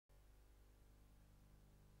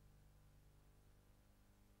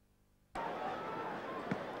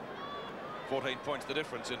14 points the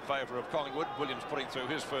difference in favour of Collingwood. Williams putting through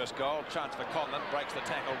his first goal. Chance for Conlon. Breaks the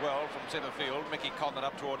tackle well from centre field. Mickey Conlon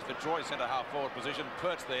up towards Fitzroy, centre half forward position.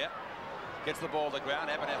 Pert's there. Gets the ball to the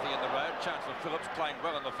ground. Abernathy in the road. Chance for Phillips, playing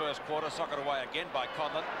well in the first quarter. Socked away again by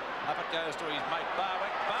Conlon. Up it goes to his mate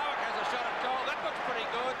Barwick. Barwick has a shot at goal. That looks pretty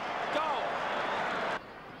good. Goal.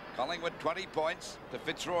 Collingwood 20 points to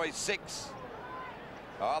Fitzroy 6.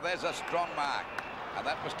 Oh, there's a strong mark. And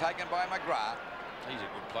that was taken by McGrath. He's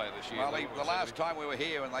a good player this year. Well, the last time we were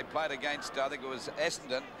here and they played against, I think it was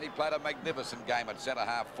Essendon, he played a magnificent game at centre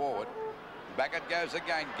half forward. Back it goes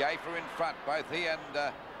again. Gaffer in front. Both he and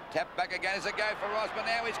tap back again as a go for Osborne.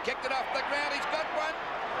 Now he's kicked it off the ground. He's got one.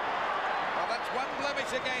 Well, that's one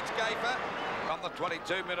blemish against Gaffer. On the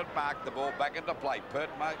 22-minute mark, the ball back into play.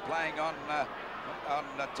 Pert playing on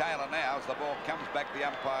Taylor now as the ball comes back. The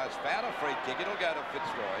umpire's found a free kick. It'll go to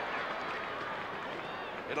Fitzroy.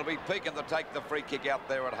 It'll be Pekin to take the free kick out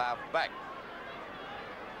there at half back.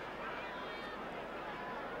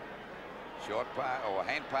 Short pass or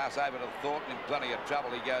hand pass over to Thornton in plenty of trouble.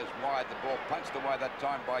 He goes wide. The ball punched away that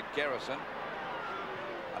time by Garrison.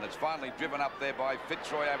 And it's finally driven up there by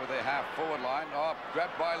Fitzroy over their half forward line. Oh,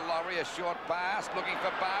 grabbed by Laurie. A short pass. Looking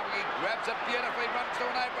for Barwick. He grabs it beautifully. Runs to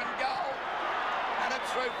an open goal. And it's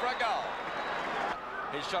through for a goal.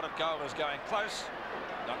 His shot at goal is going close.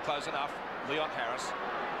 Not close enough. Leon Harris.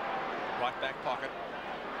 Right back pocket.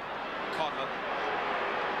 Conlon.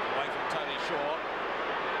 Away from Tony Shaw.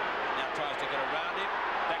 Now tries to get around him.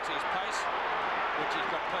 Backs his pace, which he's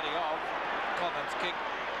got plenty of. Conlon's kick.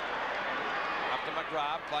 Up to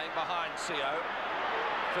McGrath, playing behind CO.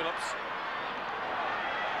 Phillips.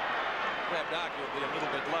 Grabbed arguably a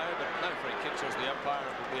little bit low, but no free kick, says the umpire.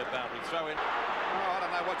 It will be a boundary throw in. Oh, I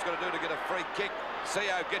don't know what's going to do to get a free kick.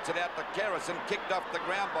 CO gets it out to Garrison, kicked off the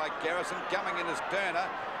ground by Garrison, coming in as Turner.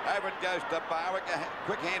 Over it goes to Barwick, a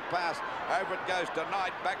quick hand pass. Over it goes to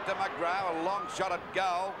Knight, back to McGrath, a long shot at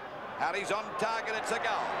goal. And he's on target, it's a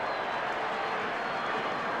goal.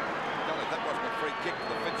 If that wasn't a free kick to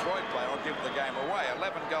the Fitzroy player, I'll give the game away.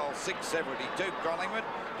 11 goals, 672 Collingwood.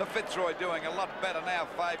 The Fitzroy doing a lot better now,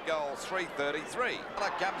 5 goals, 333.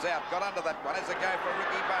 That comes out, got under that one. As a go for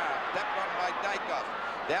Ricky Barr, tapped on by Dacos.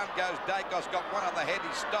 Down goes Dacos, got one on the head,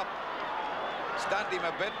 he stopped. Stunned him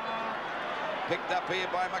a bit. Picked up here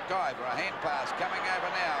by McIver. A hand pass coming over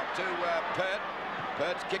now to Pert.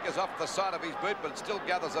 Pert's kick is off the side of his boot, but still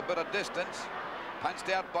gathers a bit of distance.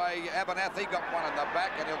 Punched out by Abernathy, got one in the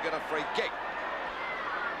back, and he'll get a free kick.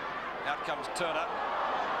 Out comes Turner.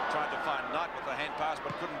 Tried to find Knight with the hand pass,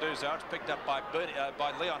 but couldn't do so. It's picked up by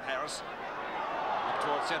Leon Harris. Up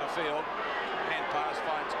towards centre field. Hand pass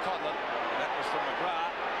finds Conlon. That was from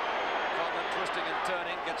McGrath. Conlon twisting and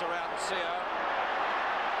turning, gets around CO.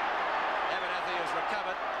 Abernathy has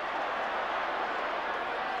recovered.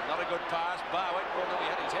 Not a good pass. Barwick, although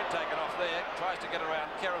he had his head taken off there, tries to get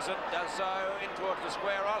around Kerrison, does so in towards the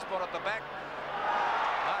square. Osborne at the back.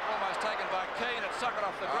 Mark almost taken by Keane. It's suckered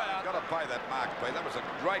off the ground. You've got to pay that mark, Pete. That was a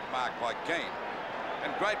great mark by Keane.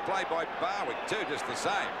 And great play by Barwick too, just the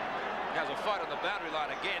same. Has a fight on the boundary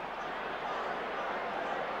line again.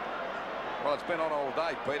 Well, it's been on all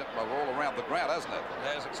day, Pete, all around the ground, hasn't it?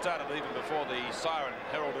 It has. It started even before the siren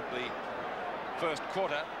heralded the first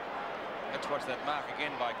quarter. Let's watch that mark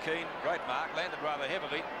again by Keane. Great mark, landed rather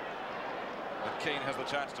heavily. But Keane has the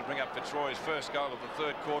chance to bring up Fitzroy's first goal of the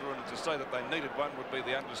third quarter, and to say that they needed one would be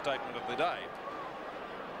the understatement of the day.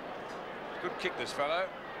 Good kick, this fellow.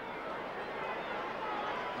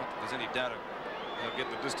 Not that there's any doubt he'll get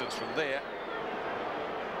the distance from there.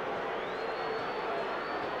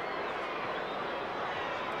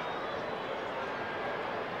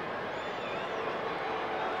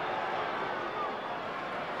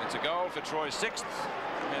 It's a goal for Troy's 6th,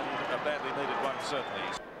 and a badly needed one, certainly.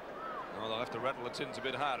 Well, they'll have to rattle the tins a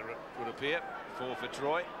bit harder, it would appear, for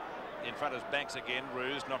Fitzroy. In front is Banks again.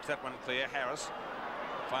 Roos knocks that one clear. Harris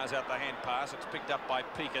fires out the hand pass. It's picked up by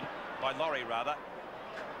Pekin, by Laurie rather.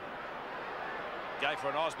 Gay for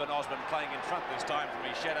an Osborne. Osborne playing in front this time from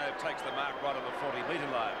his shadow. Takes the mark right on the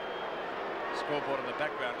 40-metre line. Scoreboard in the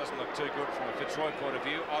background doesn't look too good from a Fitzroy point of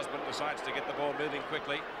view. Osborne decides to get the ball moving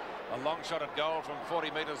quickly. A long shot at goal from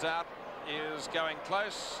 40 metres out is going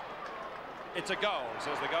close. It's a goal,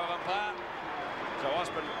 says the goal umpire. So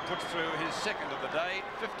Osborne puts through his second of the day.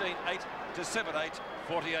 15-8 to 7-8.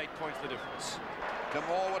 48 points the difference. To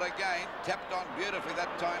Morwood again. Tapped on beautifully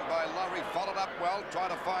that time by Laurie. Followed up well.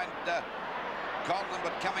 Trying to find Conlon,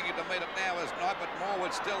 but coming in to meet it now is Knight. But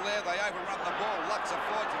Morwood's still there. They overrun the ball. Lots of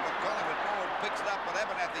fortune for Collingwood. Morwood picks it up, but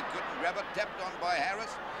Abernathy couldn't grab it. Tapped on by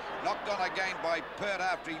Harris. Knocked gone again by Pert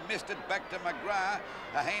after he missed it. Back to McGrath.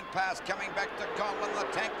 A hand pass coming back to Conlon. The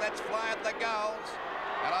tank that's fly at the goals.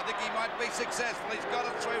 And I think he might be successful. He's got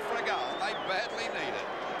it through for a goal. They badly need it.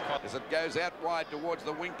 As it goes out wide towards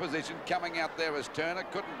the wing position, coming out there is Turner.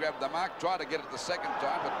 Couldn't grab the mark. Tried to get it the second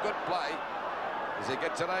time, but good play as he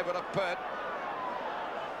gets it over to Pert.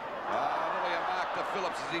 Nearly a mark to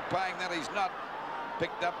Phillips. Is he paying that? He's not.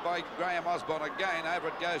 Picked up by Graham Osborne again. Over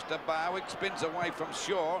it goes to Barwick. Spins away from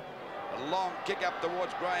Shaw. A long kick up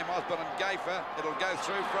towards Graham Osborne and Gayfer. It'll go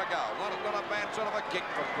through for a goal. Not a bad sort of a kick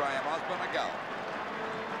from Graham Osborne, a goal.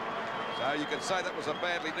 So you could say that was a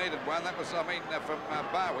badly needed one. That was, from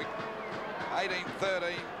Barwick.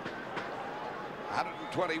 18-13.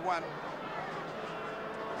 121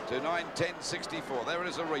 to 9-10-64. There it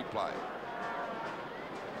is, a replay.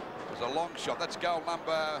 It was a long shot. That's goal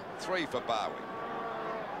number 3 for Barwick.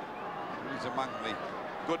 He's among the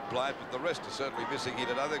good players, but the rest are certainly missing here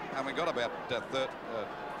today. And we got about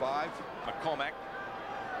 5. McCormack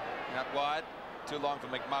out wide, too long for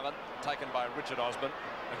McMullen, taken by Richard Osborne,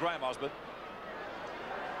 Graham Osborne.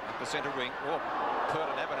 At the centre wing, Pert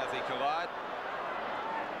and Abernathy collide.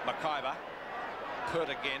 McIver, Pert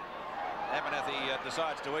again. Abernathy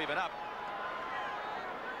decides to even up.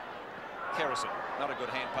 Kerrison, not a good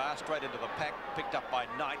hand pass, straight into the pack, picked up by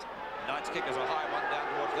Knight. Knight's kick is a high one down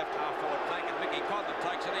towards left half forward flank, and Mickey Condon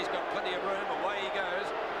takes it. He's got plenty of room. Away he goes.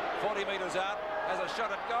 40 metres out. Has a shot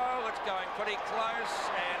at goal. It's going pretty close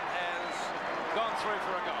and has gone through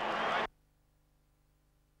for a goal.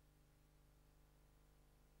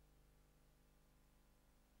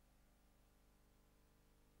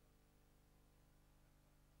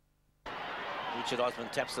 Richard Osborne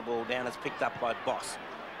taps the ball down. It's picked up by Boss.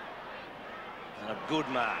 And a good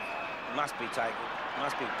mark. Must be taken.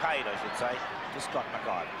 Must be paid, I should say, to Scott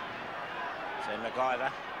McIver. So McIver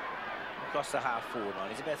across the half-forward line.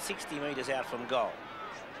 He's about 60 metres out from goal.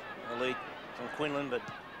 The lead from Quinlan, but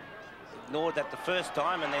ignored that the first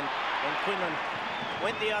time, and then when Quinlan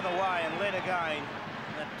went the other way and led again,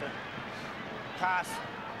 that pass,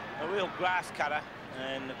 a real grass cutter,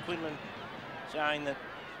 and Quinlan showing that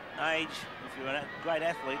age, if you're a great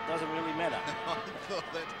athlete, doesn't really matter. I thought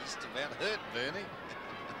that just about hurt Bernie.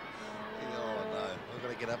 Oh no, we've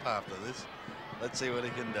got to get up after this. Let's see what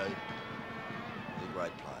he can do. He's a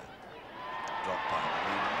great player. Drop punt,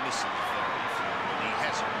 and he misses very few, and he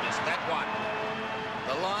hasn't missed that one.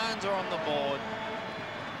 The Lions are on the board.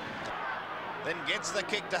 Then gets the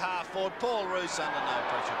kick to half forward. Paul Roos under no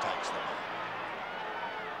pressure takes the ball.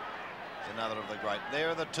 It's another of the great. There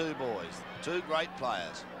are the two boys, two great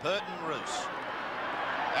players, Pert and Roos.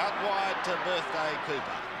 Out wide to Birthday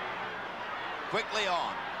Cooper. Quickly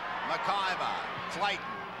on. McIver, Clayton.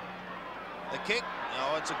 The kick,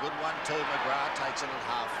 it's a good one too. McGrath takes it at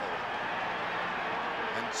half forward.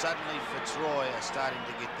 And suddenly Fitzroy are starting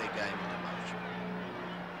to get their game into motion.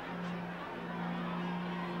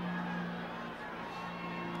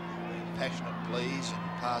 Passionate pleas in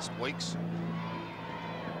past weeks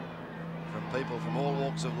from people from all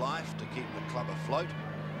walks of life to keep the club afloat.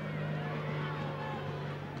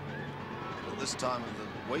 At this time of the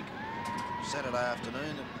week, Saturday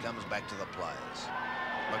afternoon, it comes back to the players.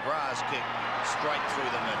 McGrath's kick straight through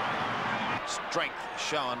the middle. Strength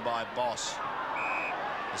shown by Boss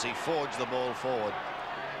as he forged the ball forward,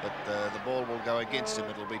 but the ball will go against him.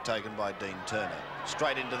 It'll be taken by Dean Turner.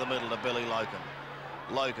 Straight into the middle to Billy Loken.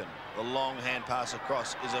 Loken, the long hand pass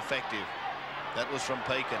across is effective. That was from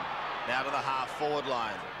Pekin. Now to the half-forward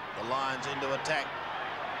line. The Lions into attack.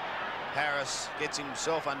 Harris gets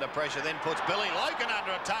himself under pressure, then puts Billy Loken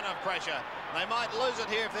under a ton of pressure. They might lose it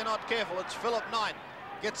here if they're not careful. It's Philip Knight.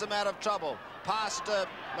 Gets them out of trouble. Past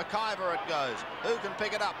McIver it goes. Who can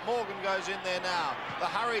pick it up? Morgan goes in there now. The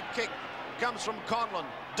hurried kick comes from Conlon.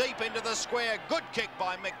 Deep into the square. Good kick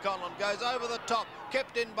by Mick Conlon. Goes over the top.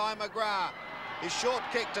 Kept in by McGrath. His short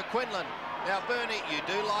kick to Quinlan. Now, Bernie, you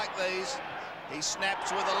do like these. He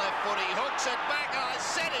snaps with the left foot. He hooks it back. I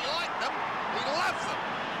said he liked them. He loves them.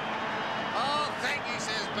 Oh, thank you,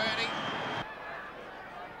 says Bernie.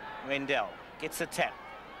 Rendell gets the tap.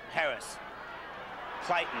 Harris.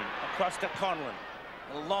 Clayton across to Conlon.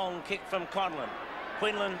 A long kick from Conlon.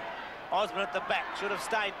 Quinlan, Osborne at the back. Should have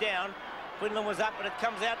stayed down. Quinlan was up, but it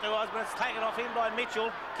comes out to Osborne. It's taken off him by Mitchell.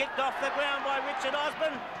 Kicked off the ground by Richard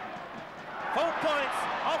Osborne. Full points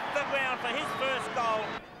off the ground for his first goal.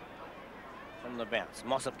 From the bounce.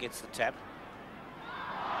 Mossop gets the tap.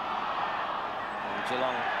 And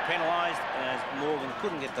Geelong penalised as Morgan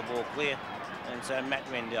couldn't get the ball clear. And so Matt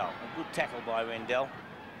Rendell. A good tackle by Rendell.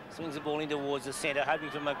 Swings the ball in towards the centre, hoping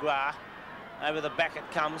for McGrath. Over the back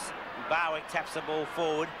it comes. Barwick taps the ball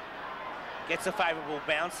forward. Gets a favourable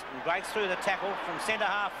bounce and breaks through the tackle from centre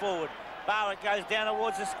half forward. Barwick goes down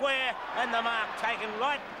towards the square, and the mark taken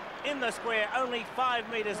right in the square, only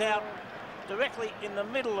 5 metres out, directly in the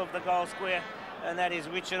middle of the goal square, and that is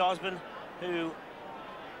Richard Osborne, who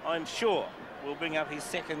I'm sure will bring up his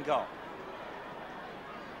second goal.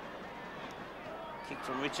 Kick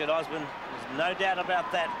from Richard Osborne, there's no doubt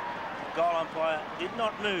about that. The goal umpire did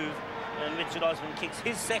not move, and Richard Osborne kicks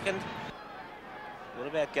his second. What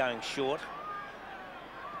about going short?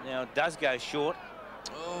 Now it does go short.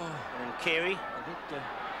 Oh. And Carey, I think,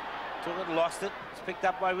 took it, lost it. It's picked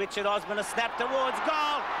up by Richard Osborne, a snap towards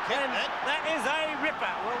goal. And that is a ripper.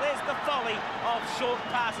 Well, there's the folly of short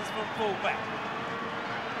passes from fullback.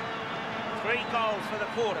 3 goals for the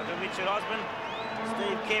quarter to Richard Osborne.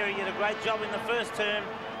 Steve Carey did a great job in the first term,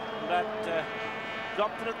 but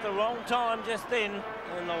dropped it at the wrong time just then.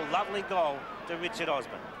 And a lovely goal to Richard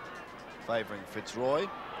Osborne. Favouring Fitzroy,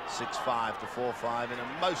 6-5 to 4-5 in a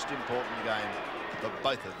most important game for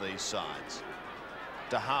both of these sides.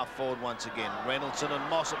 To half forward once again, Reynolds and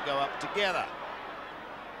Mossop go up together.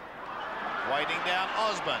 Waiting down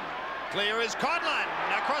Osborne. Clear is Conlon.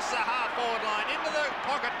 Across the half forward line. Into the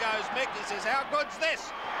pocket goes Mick. He says, how good's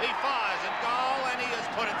this? He fires at goal and he has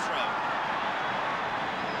put it through.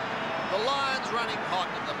 The Lions running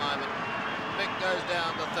hot at the moment. Mick goes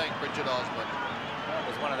down to thank Richard Osborne. Well, it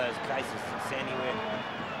was one of those cases, Sandy, where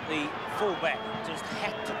the fullback just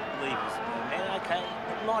had to leave his man. Okay,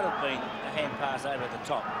 it might have been a hand pass over the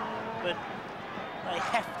top, but they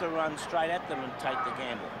have to run straight at them and take the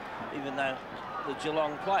gamble, even though the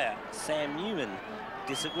Geelong player, Sam Newman,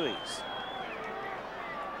 disagrees.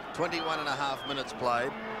 21.5 minutes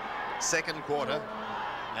played, second quarter,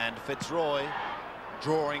 and Fitzroy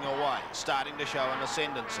drawing away, starting to show an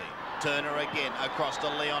ascendancy. Turner again across to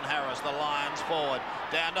Leon Harris, the Lions forward,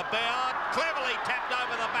 down to Bell, cleverly tapped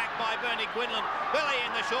over the back by Bernie Quinlan. Billy in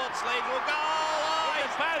the short sleeves will go. Oh,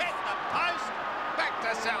 he's hit the post. Back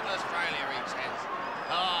to South Australia, he says.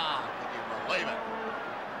 Ah, can you believe it?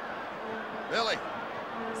 Billy.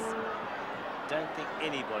 Don't think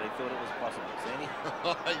anybody thought it was possible, Sandy.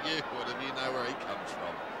 You would if you know where he comes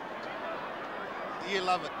from. You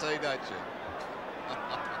love it too, don't you?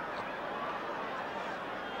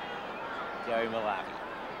 Gary Malarkey.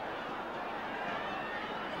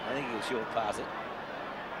 I think he'll short pass it.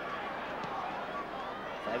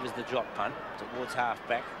 Favours the drop punt towards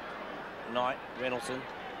half-back. Knight, Reynolds,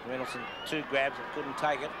 2 grabs, but couldn't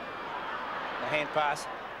take it. The hand pass.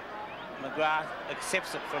 McGrath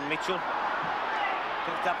accepts it from Mitchell.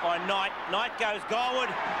 Picked up by Knight. Knight goes goalward.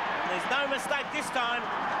 And there's no mistake this time.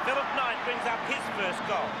 Philip Knight brings up his first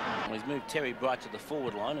goal. Well, he's moved Terry Bright to the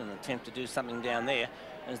forward line in an attempt to do something down there.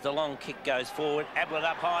 As the long kick goes forward, Ablett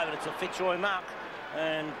up high, but it's a Fitzroy mark.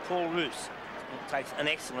 And Paul Roos takes an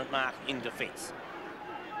excellent mark in defence.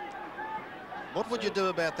 What would you do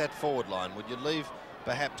about that forward line? Would you leave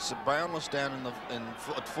perhaps Brownless down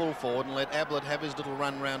at full forward and let Ablett have his little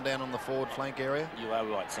run round down on the forward flank area? You are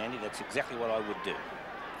right, Sandy. That's exactly what I would do.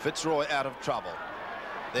 Fitzroy out of trouble.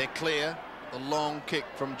 They're clear. The long kick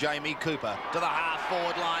from Jamie Cooper to the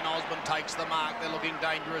half-forward line. Osborne takes the mark. They're looking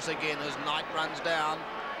dangerous again as Knight runs down.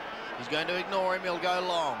 He's going to ignore him. He'll go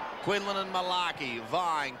long. Quinlan and Malarkey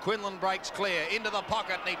vying. Quinlan breaks clear into the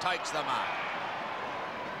pocket and he takes the mark.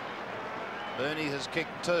 Bernie has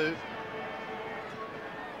kicked 2.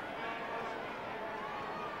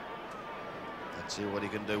 Let's see what he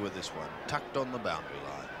can do with this one. Tucked on the boundary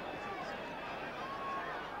line.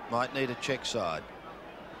 Might need a check side.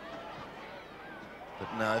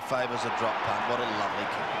 But no, favours a drop punt. What a lovely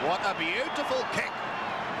kick. What a beautiful kick.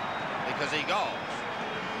 Because he goes.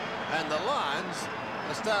 And the Lions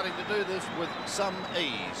are starting to do this with some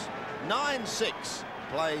ease. 9-6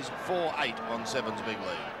 plays 4-8 on Seven's big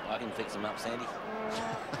lead. I can fix him up, Sandy.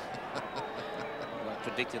 I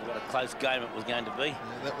predicted what a close game it was going to be.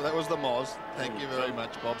 Yeah, that was the Moz. Thank you very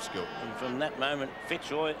much, Bob Skill. And from that moment,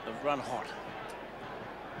 Fitzroy have run hot.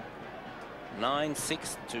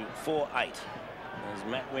 9-6 to 4-8.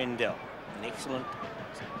 There's Matt Rendell, an excellent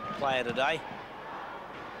player today.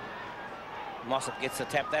 Mossop gets the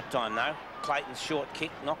tap that time, though. Clayton's short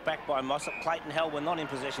kick, knocked back by Mossop. Clayton Hell not in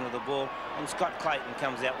possession of the ball, and Scott Clayton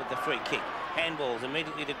comes out with the free kick. Handballs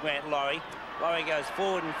immediately to Grant Laurie. Laurie goes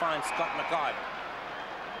forward and finds Scott McIver.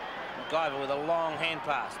 McIver with a long hand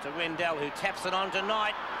pass to Rendell, who taps it on to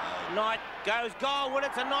Knight. Knight goes goalward.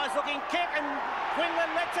 It's a nice-looking kick, and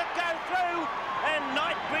Quinlan lets it go through, and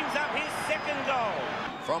Knight brings up his second goal.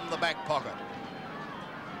 From the back pocket.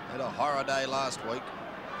 Had a horror day last week.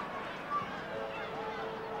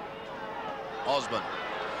 Osborne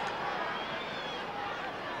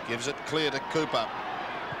gives it clear to Cooper.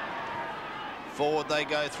 Forward they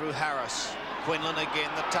go through Harris. Quinlan again,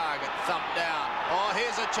 the target, thump down. Oh,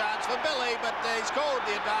 here's a chance for Billy, but he's called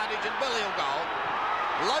the advantage and Billy will go.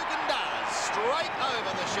 Logan does, straight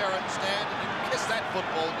over the Sherrin stand and kiss that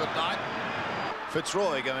football goodnight.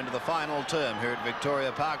 Fitzroy go into the final term here at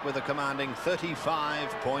Victoria Park with a commanding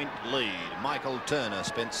 35-point lead. Michael Turner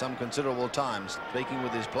spent some considerable time speaking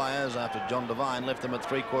with his players after John Devine left them at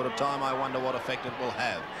three-quarter time. I wonder what effect it will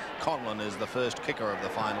have. Conlon is the first kicker of the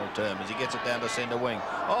final term as he gets it down to centre wing.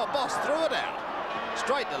 Oh, Boss threw it out.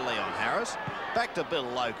 Straight to Leon Harris. Back to Bill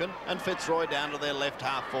Loken, and Fitzroy down to their left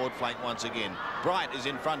half-forward flank once again. Bright is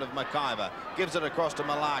in front of McIver. Gives it across to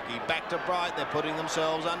Malarkey. Back to Bright. They're putting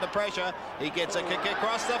themselves under pressure. He gets a kick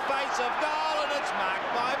across the face of goal, and it's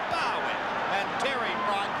marked by Barwick. And Terry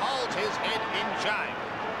Bright holds his head in shame.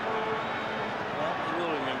 Well, he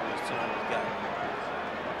will remember his time of the game.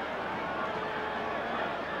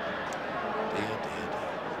 Dear, dear,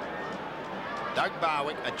 dear. Doug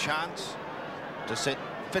Barwick, a chance to set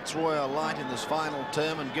Fitzroy alight in this final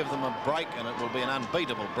term and give them a break, and it will be an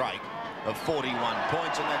unbeatable break of 41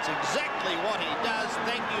 points, and that's exactly what he does.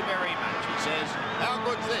 Thank you very much, he says. How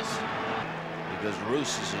good's this? Because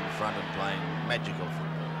Roos is in front and playing magical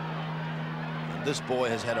football. And this boy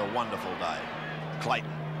has had a wonderful day. Clayton,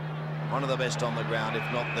 one of the best on the ground,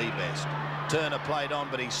 if not the best. Turner played on,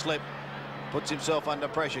 but he slipped, puts himself under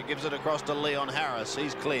pressure, gives it across to Leon Harris.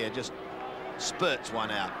 He's clear, just spurts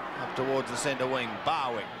one out up towards the centre wing.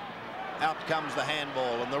 Barwick, out comes the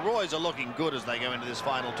handball, and the Roys are looking good as they go into this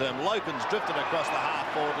final term. Loken's drifted across the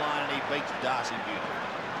half-forward line, and he beats Darcy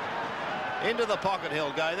beautifully. Into the pocket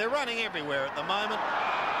he'll go. They're running everywhere at the moment.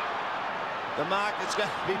 The mark is going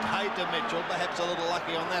to be paid to Mitchell, perhaps a little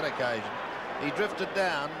lucky on that occasion. He drifted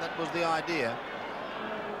down, that was the idea.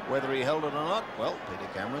 Whether he held it or not, well, Peter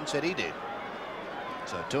Cameron said he did.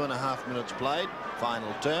 So 2.5 minutes played,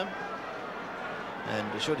 final term.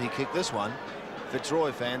 And should he kick this one,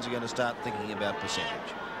 Fitzroy fans are going to start thinking about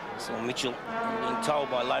percentage. So Mitchell being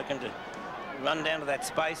told by Loken to run down to that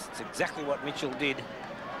space. It's exactly what Mitchell did.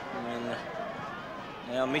 And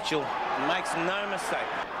now Mitchell makes no mistake.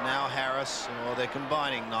 Now Harris, oh, they're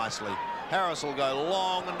combining nicely. Harris will go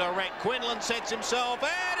long and direct. Quinlan sets himself,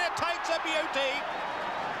 and it takes a beauty.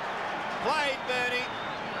 Played, Bernie.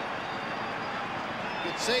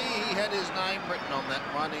 You could see he had his name written on that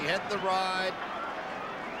one. He had the ride.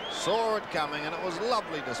 Saw it coming, and it was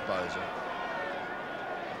lovely disposal.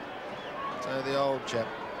 So the old chap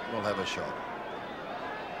will have a shot.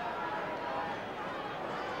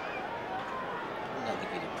 I don't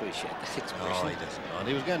think he'd appreciate that expression. Oh, he doesn't mind.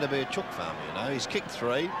 He was going to be a chook farmer, you know. He's kicked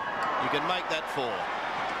 3. You can make that 4.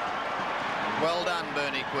 Well done,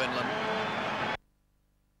 Bernie Quinlan.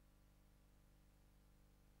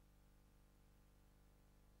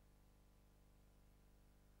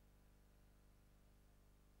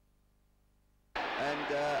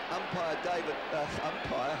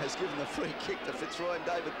 Umpire has given the free kick to Fitzroy, and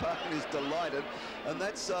David Parkin is delighted. And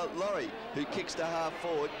that's Laurie, who kicks to half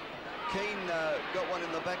forward. Keane got one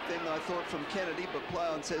in the back then, I thought, from Kennedy, but play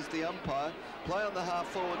on, says the umpire. Play on the half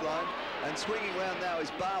forward line, and swinging round now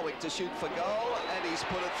is Barwick to shoot for goal, and he's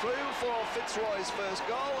put it through for Fitzroy's first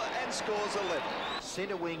goal and scores 11.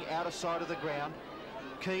 Centre wing, outer side of the ground.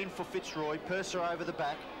 Keane for Fitzroy, Purser over the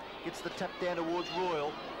back, gets the tap down towards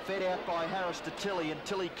Royal, fed out by Harris to Tilley, and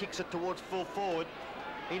Tilley kicks it towards full forward.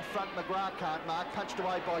 In front, McGrath can't mark, punched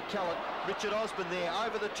away by Kellett. Richard Osborne there,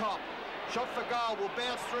 over the top. Shot for goal, will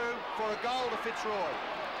bounce through for a goal to Fitzroy.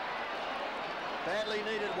 Badly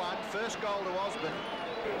needed one, first goal to Osborne.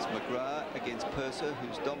 It's McGrath against Purser,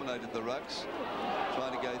 who's dominated the rucks.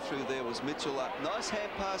 Trying to go through there was Mitchell up. Nice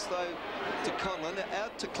hand pass, though, to Conlon.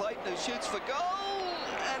 Out to Clayton, who shoots for goal,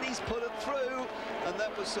 and he's put it through. And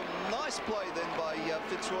that was some nice play then by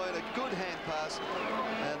Fitzroy, and a good hand pass.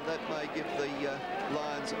 And that may give the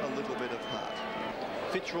Lions a little bit of heart.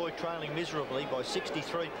 Fitzroy trailing miserably by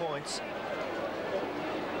 63 points.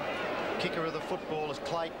 Kicker of the football is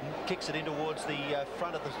Clayton, kicks it in towards the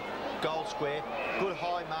front of the goal square. Good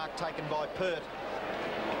high mark taken by Pert.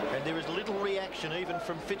 And there is little reaction even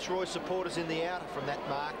from Fitzroy supporters in the outer from that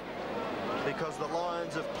mark, because the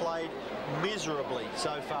Lions have played miserably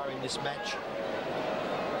so far in this match.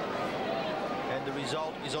 And the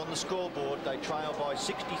result is on the scoreboard. They trail by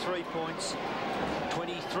 63 points,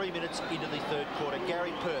 23 minutes into the third quarter.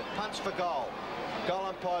 Gary Pert punts for goal. Goal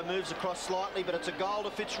umpire moves across slightly, but it's a goal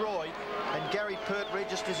to Fitzroy, and Gary Pert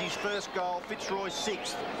registers his first goal. Fitzroy's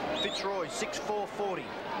 6th. Fitzroy 6-4-40,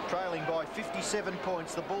 trailing by 57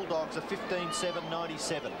 points. The Bulldogs are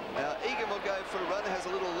 15-7-97. Now Egan will go for a run, has a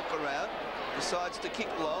little look around, decides to kick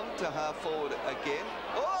long to half forward again.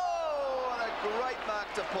 Oh, and a great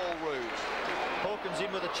mark to Paul Rouge. Hawkins in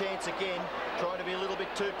with a chance again, trying to be a little bit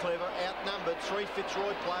too clever, outnumbered. 3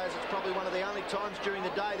 Fitzroy players. It's probably one of the only times during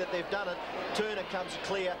the day that they've done it. Turner comes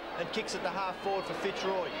clear and kicks it to half forward for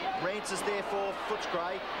Fitzroy. Rance is there for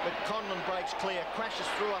Footscray, but Conlon breaks clear, crashes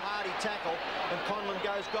through a hardy tackle, and Conlon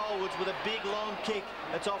goes goalwards with a big long kick.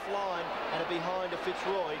 It's offline and a behind to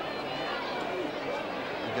Fitzroy.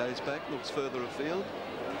 He goes back, looks further afield,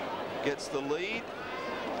 gets the lead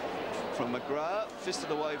from McGrath,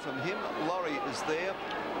 fisted away from him. Laurie is there.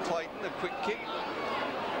 Clayton, a quick kick.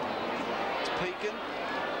 It's Pekin.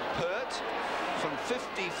 Pert from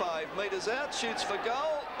 55 metres out, shoots for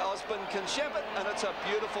goal. Osborne can shove it, and it's a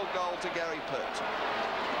beautiful goal to Gary Pert.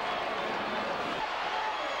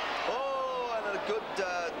 Oh, and a good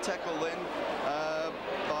tackle then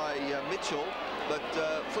by Mitchell. But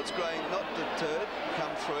Footscray not deterred,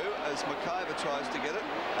 come through as McIver tries to get it.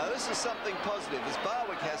 Now this is something positive as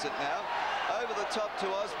Barwick has it now. Over the top to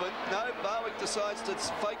Osborne. No, Barwick decides to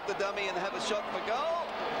fake the dummy and have a shot for goal.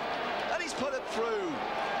 And he's put it through.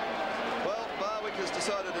 Well, Barwick has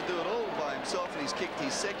decided to do it all by himself, and he's kicked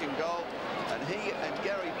his second goal. And he and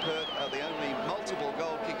Gary Pert are the only multiple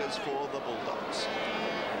goal kickers for the Bulldogs.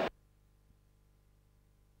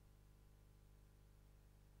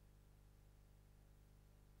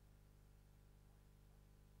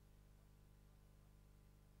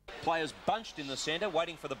 Players bunched in the centre,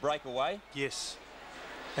 waiting for the breakaway. Yes,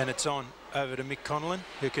 and it's on over to Mick Conlon,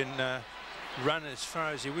 who can run as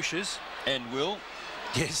far as he wishes. And will.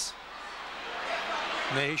 Yes.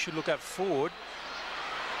 Now he should look up forward.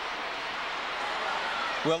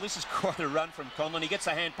 Well, this is quite a run from Conlon. He gets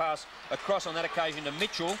the hand pass across on that occasion to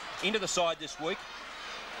Mitchell, into the side this week.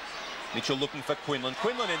 Mitchell looking for Quinlan.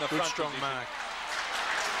 Quinlan in the Good front strong position. mark.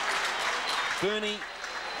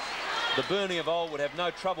 The Bernie of old would have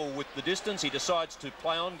no trouble with the distance. He decides to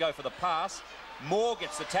play on, go for the pass. Moore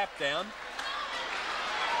gets the tap down.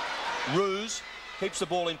 Ruse keeps the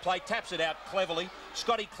ball in play, taps it out cleverly.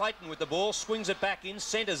 Scotty Clayton with the ball, swings it back in,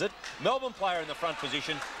 centres it. Melbourne player in the front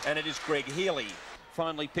position, and it is Greg Healy.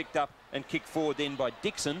 Finally picked up and kicked forward then by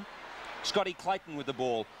Dixon. Scotty Clayton with the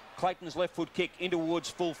ball. Clayton's left foot kick into Woods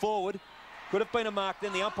full forward. Could have been a mark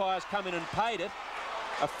then. The umpires come in and paid it.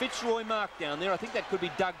 A Fitzroy mark down there. I think that could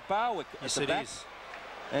be Doug Barwick at the back. Is.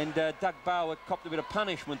 And Doug Barwick copped a bit of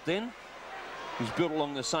punishment then. He's built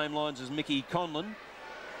along the same lines as Mickey Conlon.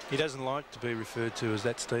 He doesn't like to be referred to as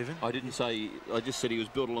that, Stephen. I didn't say, I just said he was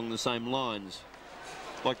built along the same lines,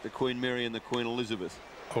 like the Queen Mary and the Queen Elizabeth.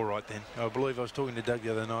 All right then. I believe I was talking to Doug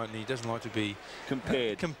the other night, and he doesn't like to be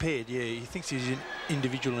compared. Compared, yeah. He thinks he's an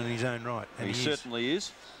individual in his own right. And he certainly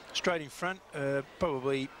is. Straight in front,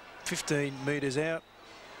 probably 15 metres out.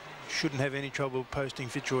 Shouldn't have any trouble posting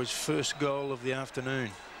Fitzroy's first goal of the afternoon,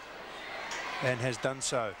 and has done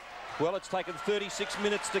so. Well, it's taken 36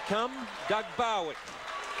 minutes to come. Doug Barwick.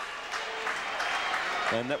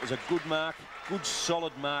 And that was a good mark, good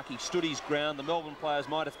solid mark. He stood his ground. The Melbourne players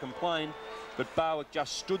might have complained, but Barwick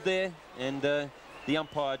just stood there, and the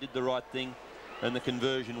umpire did the right thing, and the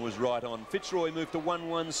conversion was right on. Fitzroy moved to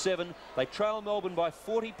 1-1-7. They trail Melbourne by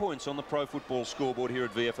 40 points on the Pro Football scoreboard here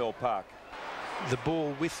at VFL Park. The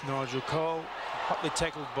ball with Nigel Cole, hotly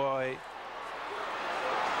tackled by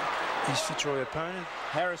his Fitzroy opponent.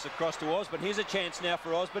 Harris across to Osborne. Here's a chance now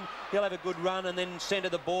for Osborne. He'll have a good run and then centre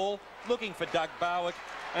the ball, looking for Doug Barwick.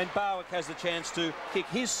 And Barwick has the chance to kick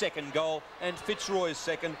his second goal and Fitzroy's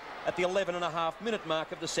second at the 11.5-minute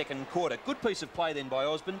mark of the second quarter. Good piece of play then by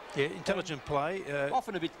Osborne. Yeah, intelligent play.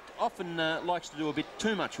 Often likes to do a bit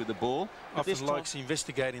too much with the ball. Often likes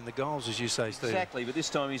investigating the goals, as you say, Steve. Exactly, but this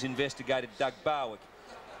time he's investigated Doug Barwick.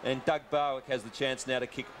 And Doug Barwick has the chance now to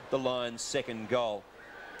kick the Lions' second goal.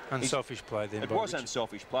 Unselfish play then. It was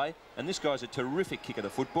unselfish play, and this guy's a terrific kicker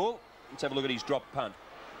of football. Let's have a look at his drop punt.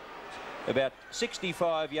 About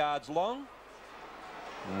 65 yards long,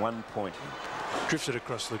 1 point. Drifted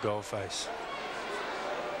across the goal face.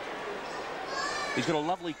 He's got a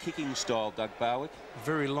lovely kicking style, Doug Barwick.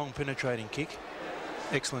 Very long penetrating kick.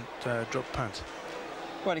 Excellent drop punt.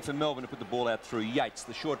 Waiting for Melbourne to put the ball out through Yates.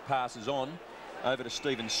 The short pass is on. Over to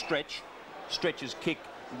Stephen Stretch. Stretch's kick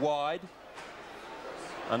wide.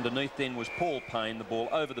 Underneath then was Paul Payne. The ball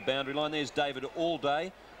over the boundary line. There's David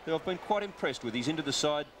Allday, who I've been quite impressed with. He's into the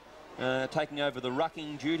side, taking over the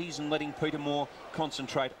rucking duties and letting Peter Moore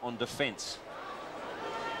concentrate on defence.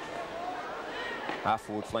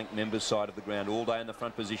 Half-forward flank members side of the ground. Allday in the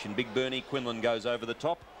front position. Big Bernie. Quinlan goes over the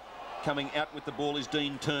top. Coming out with the ball is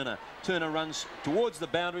Dean Turner. Turner runs towards the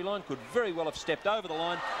boundary line. Could very well have stepped over the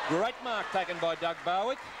line. Great mark taken by Doug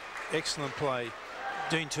Barwick. Excellent play.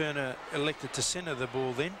 Dean Turner elected to centre the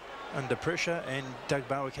ball then under pressure, and Doug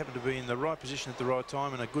Barwick happened to be in the right position at the right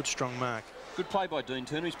time, and a good strong mark. Good play by Dean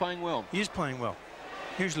Turner. He's playing well. He is playing well.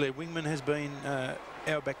 Usually Wingman has been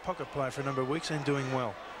our back pocket player for a number of weeks and doing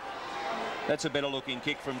well. That's a better looking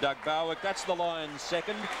kick from Doug Barwick. That's the Lions'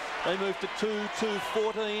 second. They move to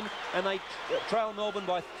 2-2-14 and they trail Melbourne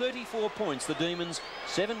by 34 points. The Demons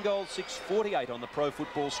 7 goals, 6-48 on the Pro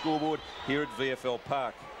Football scoreboard here at VFL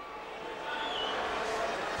Park.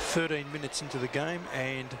 13 minutes into the game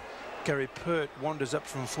and Gary Pert wanders up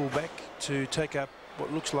from full-back to take up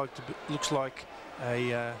what looks like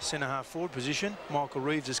a centre-half forward position. Michael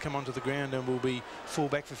Reeves has come onto the ground and will be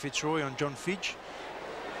full-back for Fitzroy on John Fidge.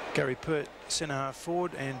 Gary Pert centre-half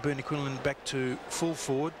forward and Bernie Quinlan back to full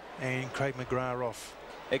forward and Craig McGrath off.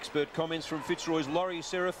 Expert comments from Fitzroy's Laurie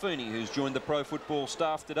Serafini, who's joined the Pro Football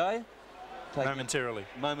staff today. Momentarily,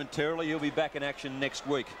 he'll be back in action next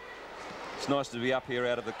week. It's nice to be up here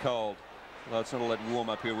out of the cold. Well, it's not all that warm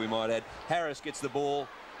up here, we might add. Harris gets the ball,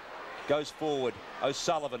 goes forward.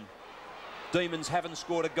 O'Sullivan. Demons haven't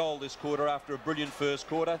scored a goal this quarter after a brilliant first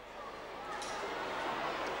quarter.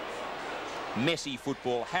 Messy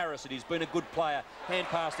football. Harris, he's been a good player. Hand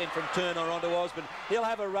pass then from Turner onto Osborne. He'll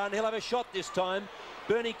have a run. He'll have a shot this time.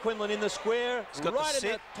 Bernie Quinlan in the square. Right in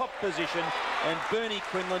the top position. And Bernie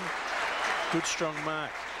Quinlan. Good strong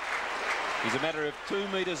mark. He's a matter of 2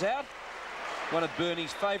 metres out. One of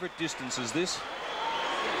Bernie's favourite distances, this.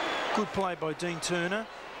 Good play by Dean Turner.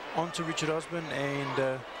 Onto Richard Osborne and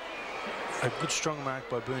a good strong mark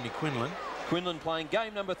by Bernie Quinlan. Quinlan playing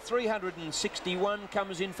game number 361,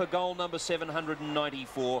 comes in for goal number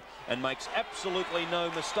 794 and makes absolutely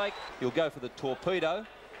no mistake. He'll go for the torpedo.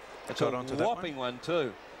 That's a whopping one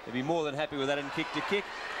too. He'll be more than happy with that and kick to kick.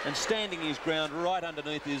 And standing his ground right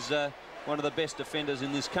underneath is one of the best defenders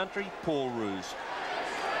in this country, Paul Roos.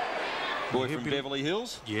 Boy from Beverly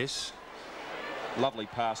Hills. Yes. Lovely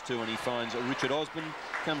pass too, and he finds Richard Osborne,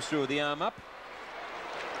 comes through with the arm up.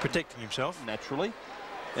 Protecting himself. Naturally.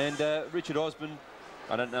 And Richard Osborne,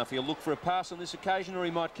 I don't know if he'll look for a pass on this occasion or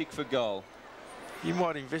he might kick for goal. You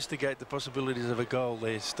might investigate the possibilities of a goal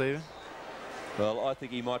there, Stephen. Well, I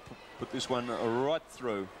think he might put this one right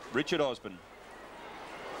through. Richard Osborne.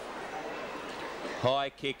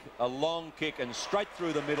 High kick, a long kick and straight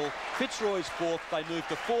through the middle. Fitzroy's fourth. They move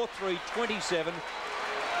to 4-3-27.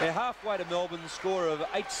 They're halfway to Melbourne, score of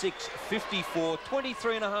 8-6-54.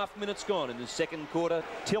 23.5 minutes gone in the second quarter.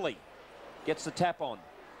 Tilley gets the tap on.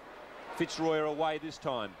 Fitzroy are away this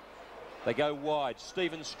time. They go wide.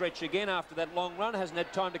 Stevens stretch again after that long run. Hasn't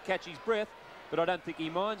had time to catch his breath, but I don't think he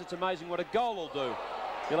minds. It's amazing what a goal will do.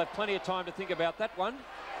 He'll have plenty of time to think about that one.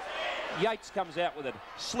 Yates comes out with it,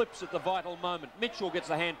 slips at the vital moment. Mitchell gets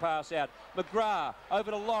the hand pass out. McGrath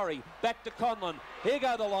over to Laurie, back to Conlon. Here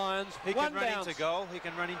go the Lions. He can run into goal. He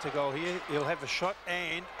can run into goal here. He'll have a shot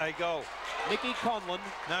and a goal. Mickey Conlon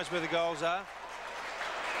knows where the goals are.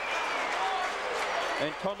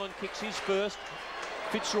 And Conlon kicks his first.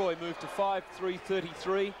 Fitzroy moved to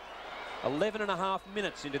 5-3-33. 11.5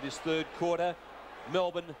 minutes into this third quarter.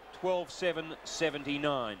 Melbourne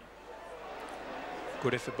 12-7-79.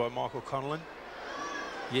 Good effort by Michael Conlon.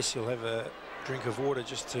 Yes, he'll have a drink of water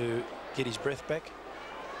just to get his breath back.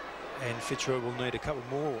 And Fitzroy will need a couple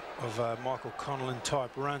more of Michael Conlon type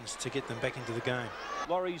runs to get them back into the game.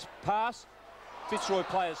 Laurie's pass. Fitzroy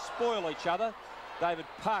players spoil each other. David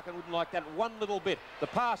Parkin wouldn't like that one little bit. The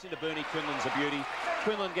pass into Bernie Quinlan's a beauty.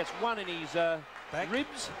 Quinlan gets one in his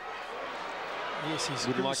ribs. Yes, he's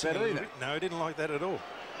didn't like that either. No, he didn't like that at all.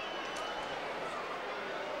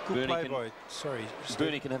 Good play by, sorry.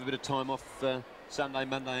 Bernie can have a bit of time off Sunday,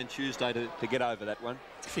 Monday and Tuesday to get over that one.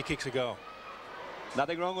 If he kicks a goal.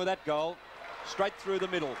 Nothing wrong with that goal. Straight through the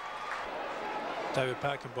middle. David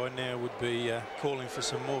Parkin by now would be calling for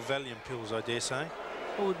some more Valium pills, I dare say.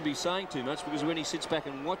 I wouldn't be saying too much, because when he sits back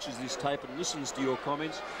and watches this tape and listens to your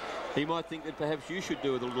comments, he might think that perhaps you should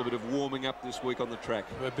do a little bit of warming up this week on the track.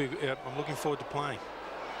 I'm looking forward to playing.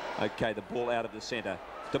 Okay, the ball out of the centre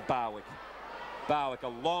to Barwick. Barwick, a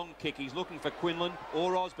long kick. He's looking for Quinlan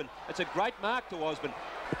or Osborne. It's a great mark to Osborne.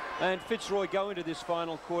 And Fitzroy go into this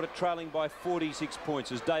final quarter trailing by 46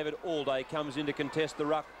 points as David Alday comes in to contest the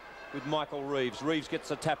ruck with Michael Reeves. Reeves gets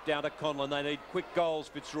the tap down to Conlon. They need quick goals,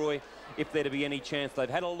 Fitzroy, if there to be any chance. They've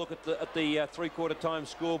had a look at the three-quarter time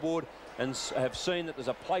scoreboard and have seen that there's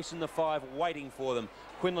a place in the 5 waiting for them.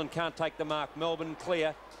 Quinlan can't take the mark. Melbourne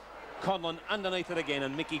clear. Conlon underneath it again,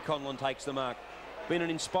 and Mickey Conlon takes the mark. Been an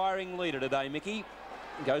inspiring leader today, Mickey.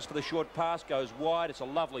 Goes for the short pass, goes wide. It's a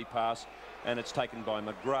lovely pass, and it's taken by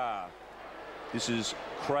McGrath. This is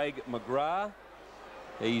Craig McGrath.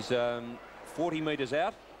 He's 40 metres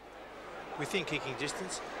out. Within kicking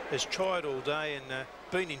distance. Has tried all day and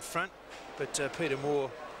been in front, but Peter Moore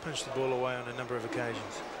punched the ball away on a number of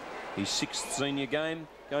occasions. His 6th senior game,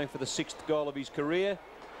 going for the 6th goal of his career.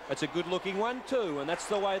 That's a good-looking one too, and that's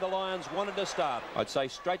the way the Lions wanted to start. I'd say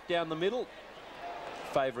straight down the middle,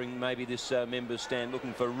 favouring maybe this members stand,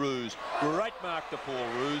 looking for Ruse. Great mark to Paul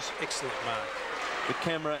Ruse. Excellent mark. The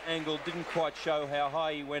camera angle didn't quite show how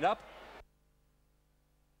high he went up.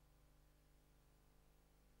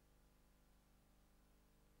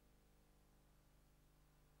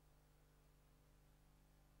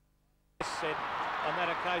 Said on that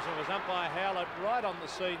occasion was umpire Howlett right on the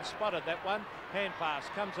scene, spotted that one. Hand pass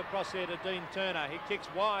comes across there to Dean Turner. He kicks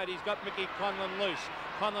wide. He's got Mickey Conlon loose.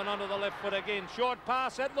 Conlon onto the left foot again. Short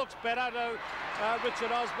pass. That looks better to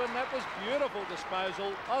Richard Osborne. That was beautiful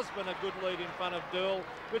disposal. Osborne a good lead in front of Dool.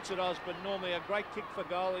 Richard Osborne normally a great kick for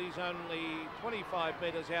goal. He's only 25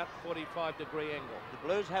 metres out, 45-degree angle. The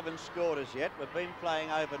Blues haven't scored as yet. We've been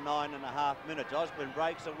playing over 9.5 minutes. Osborne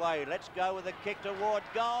breaks away. Let's go with a kick towards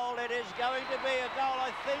goal. It is going to be a goal,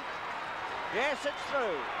 I think. Yes, it's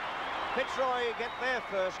through. Fitzroy get their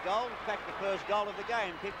first goal. In fact, the first goal of the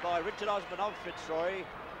game, kicked by Richard Osborne of Fitzroy.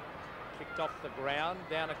 Kicked off the ground.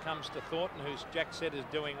 Down it comes to Thornton, who's Jack said is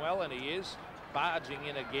doing well, and he is. Barging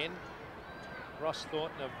in again. Ross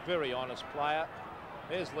Thornton, a very honest player.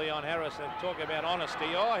 There's Leon Harrison. Talk about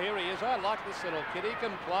honesty. Oh, here he is. I like this little kid. He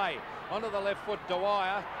can play. Onto the left foot,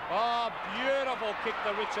 Dwyer. Oh, beautiful kick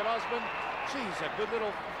to Richard Osborne. Geez, a good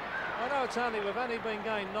little... I know we've only been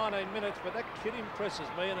going 19 minutes, but that kid impresses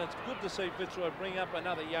me, and it's good to see Fitzroy bring up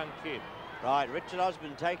another young kid. Right, Richard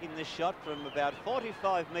Osborne taking this shot from about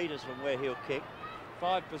 45 metres from where he'll kick.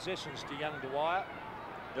 5 possessions to young Dwyer.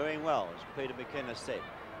 Doing well, as Peter McKenna said.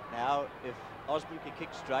 Now, if Osborne can kick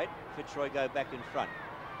straight, Fitzroy go back in front.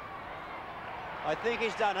 I think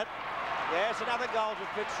he's done it. Yes, another goal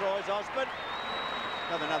to Fitzroy's Osborne.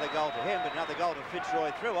 Not another goal to him, but another goal to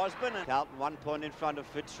Fitzroy through Osborne. Carlton 1 point in front of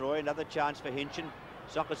Fitzroy. Another chance for Hinchin.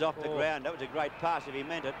 Sockers off the ground. That was a great pass if he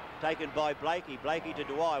meant it. Taken by Blakey. Blakey to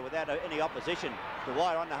Dwyer without any opposition.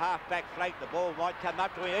 Dwyer on the half-back flank. The ball might come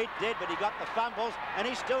up to him. He did, but he got the fumbles, and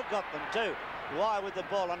he still got them too. Dwyer with the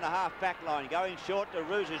ball on the half-back line. Going short to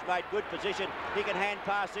Ruse, who's made good position. He can hand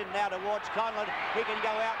pass in now towards Conlon. He can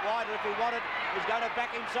go out wider if he wanted. He's going to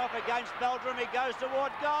back himself against Meldrum. He goes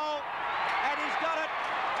towards goal, and he's got it.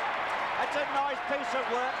 That's a nice piece of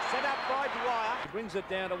work set up by Dwyer. He brings it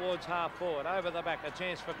down towards half forward. Over the back, a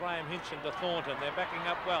chance for Graham Hinchin to Thornton. They're backing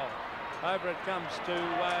up well. Over it comes to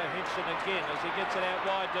Hinchin again as he gets it out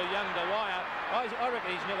wide to young Dwyer. I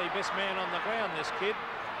reckon he's nearly best man on the ground, this kid.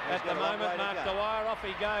 At the moment, Mark Dwyer, off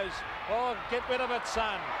he goes. Oh, get rid of it,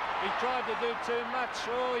 son. He tried to do too much.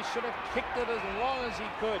 Oh, he should have kicked it as long as he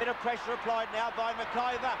could. Bit of pressure applied now by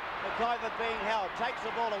McIver. McIver being held. Takes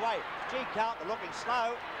the ball away. G. Carlton looking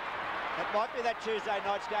slow. It might be that Tuesday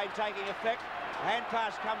night's game taking effect. The hand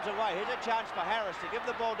pass comes away. Here's a chance for Harris to give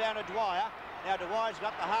the ball down to Dwyer. Now Dwyer's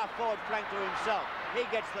got the half-forward flank to himself. He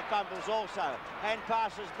gets the fumbles also. Hand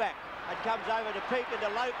passes back. It comes over to Peake and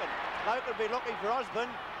to Loken. Loken will be looking for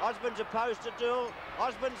Osborne. Osborne's opposed to Dool.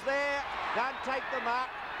 Osborne's there. Can't take the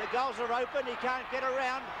mark. The goals are open. He can't get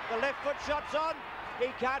around. The left foot shot's on.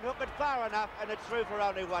 He can't hook it far enough, and it's through for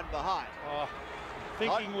only one behind. Oh,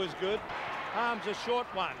 thinking was good. Arms a short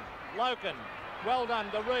one. Loken, well done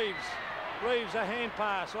to Reeves. Reeves a hand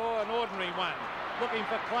pass, or an ordinary one. Looking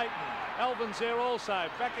for Clayton. Alvin's there also.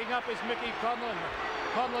 Backing up is Mickey Conlon.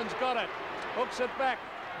 Conlon's got it. Hooks it back.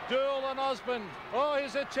 Dool and Osborne. Oh,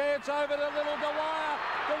 here's a chance over to little Dwyer.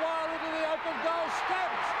 Dwyer into the open goal.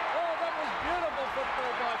 Stabs. Oh, that was beautiful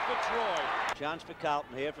football by Fitzroy. Chance for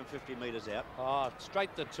Carlton here from 50 metres out. Oh,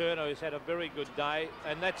 straight to Turner, who's had a very good day.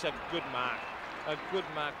 And that's a good mark. A good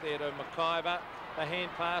mark there to McIver. The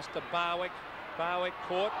hand pass to Barwick. Barwick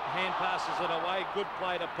caught, hand passes it away. Good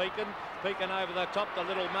play to Peakin. Peakin over the top to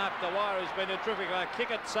little Mark Dwyer, who's been a terrific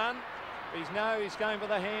kick it, son. He's going for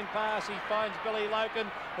the hand pass. He finds Billy Loken,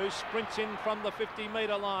 who sprints in from the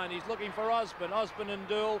 50-metre line. He's looking for Osborne. Osborne and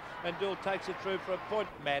Dool takes it through for a point.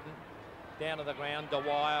 Madden down to the ground. Dwyer,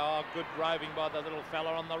 oh, good roving by the little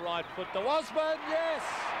fella on the right foot to Osborne. Yes,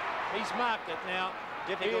 he's marked it now.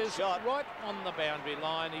 Difficult shot. Right on the boundary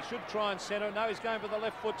line. He should try and centre. No, he's going for the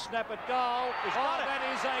left foot snap at goal. That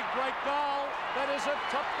is a great goal. That is a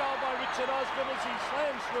top goal by Richard Osborne as he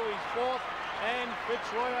slams through his 4th. And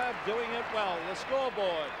Fitzroy are doing it well. The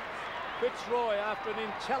scoreboard. Fitzroy after an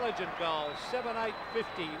intelligent goal.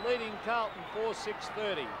 7-8-50. Leading Carlton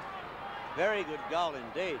 4-6-30. Very good goal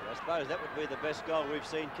indeed. I suppose that would be the best goal we've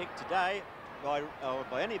seen kicked today by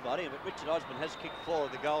anybody. But Richard Osborne has kicked 4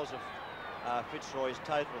 of the goals of Fitzroy's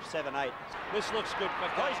total of 7-8. This looks good for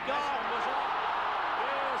Carlton. He's gone.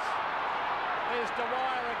 Yes. There's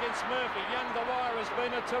Dwyer against Murphy. Young Dwyer has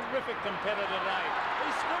been a terrific competitor today.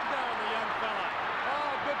 He's still going, the young fella.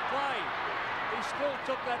 Oh, good play. He still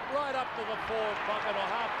took that right up to the forward pocket or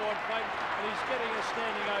half-forward flank, and he's getting a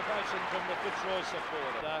standing ovation from the Fitzroy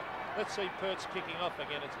supporter. Let's see Pert's kicking off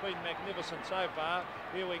again. It's been magnificent so far.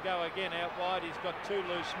 Here we go again out wide. He's got 2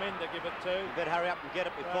 loose men to give it to. You better hurry up and get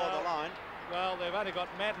it before the line. Well, they've only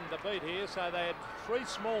got Madden to beat here, so they had 3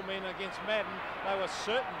 small men against Madden. They were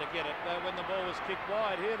certain to get it when the ball was kicked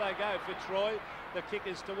wide. Here they go, Fitzroy. The kick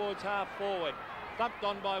is towards half-forward. Dumped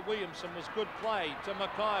on by Williamson was good play to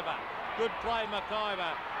McIver. Good play,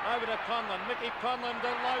 McIver. Over to Conlon. Mickey Conlon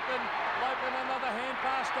to Loken. Loken, another hand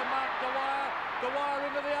pass to Mark Dwyer.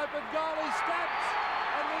 Dwyer into the open goal. He stabs.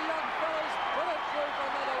 And the young fellas put it through for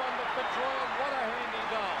another one to Fitzroy. And what a handy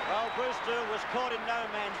goal. Well, Brewster was caught in no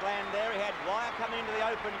man's land there. He had Dwyer coming into the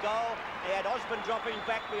open goal. He had Osborne dropping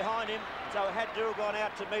back behind him. So had Dewar gone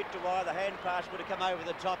out to meet Dwyer, the hand pass would have come over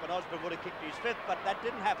the top and Osborne would have kicked his 5th, but that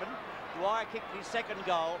didn't happen. Dwyer kicked his 2nd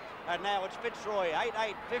goal, and now it's Fitzroy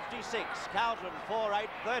 8-8-56, Carlton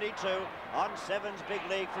 4-8-32 on 7's big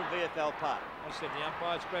league from VFL Park. I said the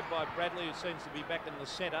umpire, it's grabbed by Bradley, who seems to be back in the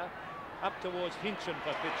centre, up towards Hinchin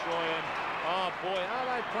for Fitzroy, and oh boy, are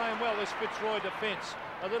they playing well, this Fitzroy defence.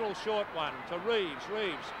 A little short one to Reeves.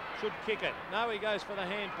 Reeves should kick it. No, he goes for the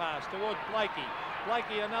hand pass towards Blakey.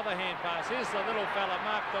 Blakey, another hand pass. Here's the little fella,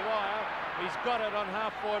 Mark Dwyer. He's got it on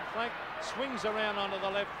half-forward flank, swings around onto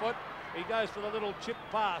the left foot. He goes for the little chip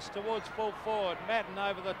pass towards full forward. Madden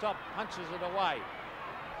over the top, punches it away.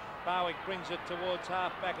 Barwick brings it towards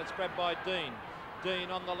half-back. It's grabbed by Dean.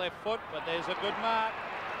 Dean on the left foot, but there's a good mark.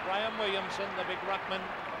 Graham Williamson, the big ruckman,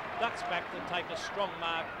 ducks back to take a strong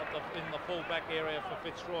mark in the full-back area for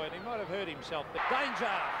Fitzroy, and he might have hurt himself. The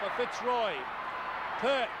danger for Fitzroy.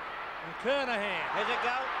 Pert and Kernahan. Here's a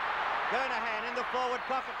go. Kernahan in the forward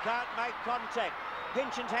pocket, can't make contact.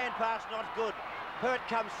 Hinchin's hand pass not good. Pert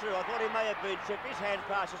comes through. I thought he may have been tripped. His hand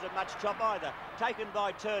pass isn't much chop either. Taken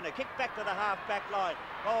by Turner. Kicked back to the half-back line.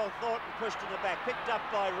 Oh, Thornton pushed in the back. Picked up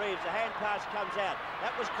by Reeves. The hand pass comes out.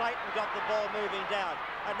 That was Clayton got the ball moving down.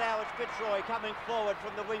 And now it's Fitzroy coming forward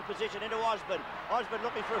from the wing position into Osborne. Osborne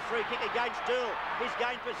looking for a free kick against Dool. He's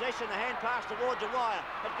gained possession. The hand pass towards Dwyer.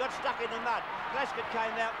 It got stuck in the mud. Glasgow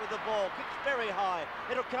came out with the ball. Kicks very high.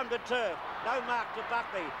 It'll come to Turf. No mark to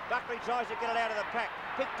Buckley. Buckley tries to get it out of the pack.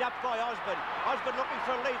 Picked up by Osborne. Osborne looking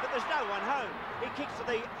for a lead, but there's no one home. He kicks to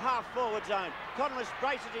the half-forward zone. Conlon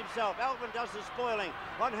braces himself. Alvin does the spoiling.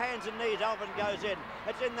 On hands and knees, Alvin goes in.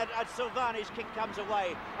 It's in that Silvani's kick comes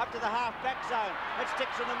away. Up to the half-back zone. It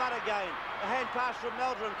sticks in the mud again. The hand pass from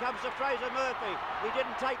Meldrum comes to Fraser Murphy. He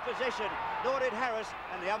didn't take possession, nor did Harris,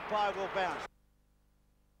 and the umpire will bounce.